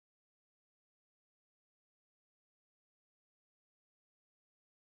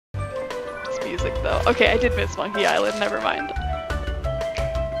music though. Okay, I did miss Monkey Island, never mind.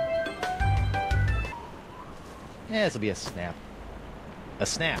 Yeah, this'll be a snap. A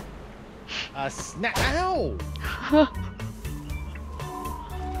snap. A snap. Ow!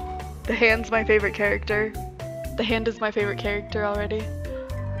 The hand's my favorite character. The hand is my favorite character already.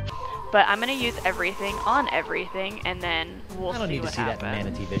 But I'm gonna use everything on everything, and then we'll see what happens. I don't need to see that in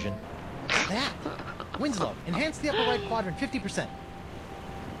manatee vision. That! Winslow, enhance the upper right quadrant 50%.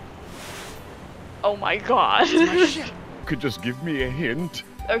 Oh my god. My ship. Could just give me a hint.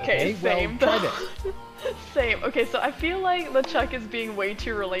 Okay, same. Well, try this. Same. Okay, so I feel like LeChuck is being way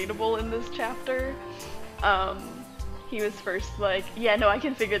too relatable in this chapter. He was first like, yeah, no, I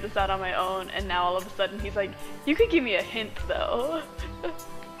can figure this out on my own, and now all of a sudden he's like, you could give me a hint though.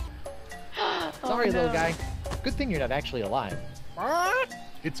 Sorry, oh, no. little guy. Good thing you're not actually alive.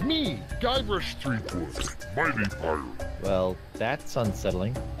 It's me, Guybrush Threepwood, mighty pirate. Well, that's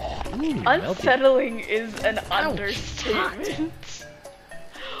unsettling. Ooh, Unsettling is an understatement.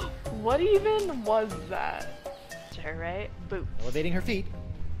 What even was that? Sure, right? Boop. Elevating her feet.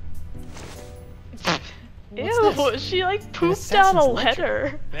 Ew, she like pooped down a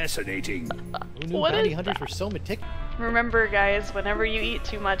letter. Fascinating. Who knew What bounty is hunters were so meticulous? Remember guys, whenever you eat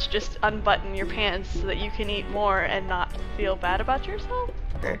too much, just unbutton your pants so that you can eat more and not feel bad about yourself.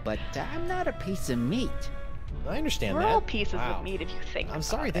 Oh, but I'm not a piece of meat. I understand We're that. all pieces Wow. of meat if you think I'm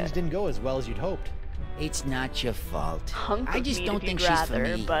sorry about things it. didn't go as well as you'd hoped. It's not your fault. Hunk I of just meat don't if think you'd she's for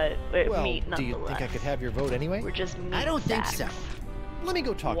rather, me. but Well, meat do you nonetheless. think I could have your vote anyway? We're just meat I don't think sacks. so. Let me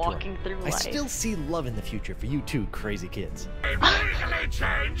go talk Walking to her. through I life. still see love in the future for you two crazy kids. Legally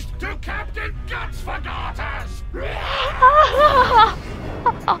changed to Captain Guts for Garters.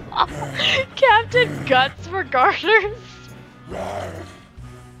 Captain Guts for Garters.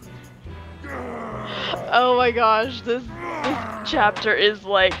 Oh my gosh, this chapter is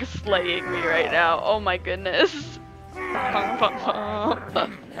like slaying me right now. Oh my goodness. Right,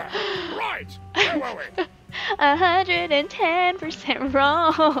 where were we? 110%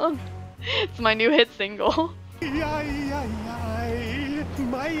 wrong. It's my new hit single. My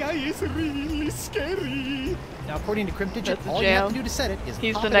eye is really scary. Now, according to Cryptid, That's a all you have jam. to do to set it is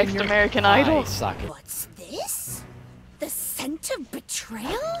He's pop the it next in your American eye Idol. socket. What's this? The scent of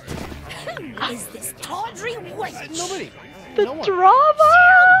betrayal? Is this tawdry white? Nobody. The No one.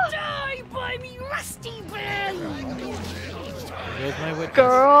 drama! Die by me rusty bell! Here's my witness.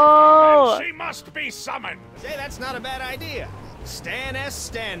 Girl! She must be summoned. Say, that's not a bad idea. Stan S.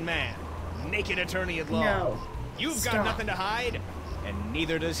 Stan Man, naked attorney at law. No. You've Stop. got nothing to hide, and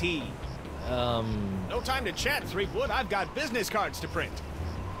neither does he. No time to chat, Threepwood. I've got business cards to print.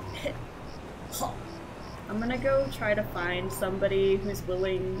 I'm gonna go try to find somebody who's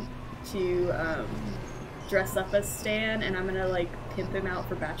willing to dress up as Stan, and I'm gonna like pimp him out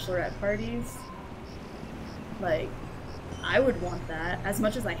for bachelorette parties. Like, I would want that. As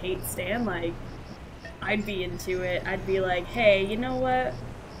much as I hate Stan, like, I'd be into it. I'd be like, hey, you know what?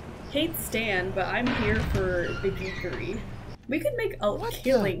 Hate Stan, but I'm here for the geekery. We could make a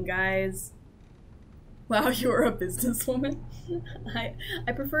killing, guys. Wow, you're a businesswoman?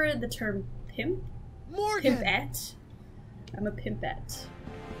 I prefer the term pimp. Morgan! Pimpette. I'm a pimpette.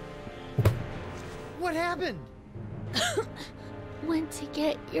 What happened? Went to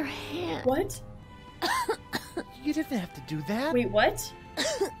get your hand. What? You didn't have to do that. Wait, what?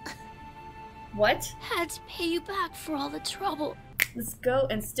 What? Had to pay you back for all the trouble. Let's go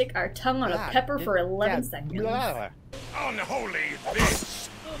and stick our tongue on a God, pepper for 11 yeah, seconds. blah. Unholy bitch.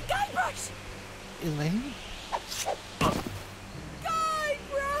 Guybrush! Elaine?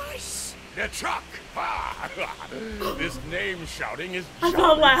 Guybrush! The truck. This name shouting is I'm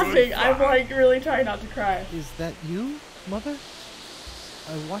jolly not good laughing. I'm fun. like really trying not to cry. Is that you, Mother?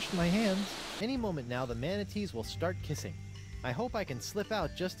 I washed my hands. Any moment now, the manatees will start kissing. I hope I can slip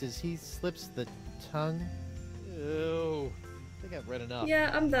out just as he slips the tongue. Ew. I think I've read enough.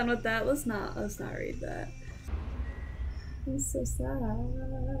 Yeah, I'm done with that. Let's not read that. He's so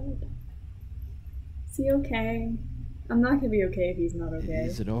sad. Is he okay? I'm not gonna be okay if he's not okay.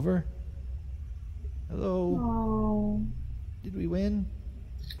 Is it over? Hello? Oh, Did we win?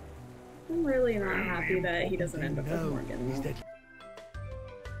 I'm really not happy that he doesn't end up with Morgan. though.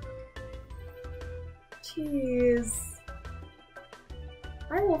 Jeez.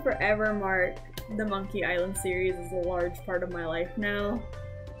 I will forever mark the Monkey Island series as a large part of my life now.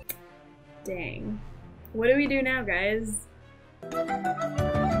 Dang. What do we do now, guys?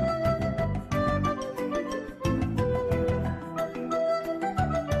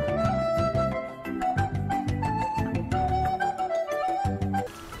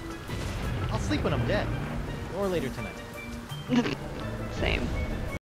 I'll sleep when I'm dead. Or later tonight. Same.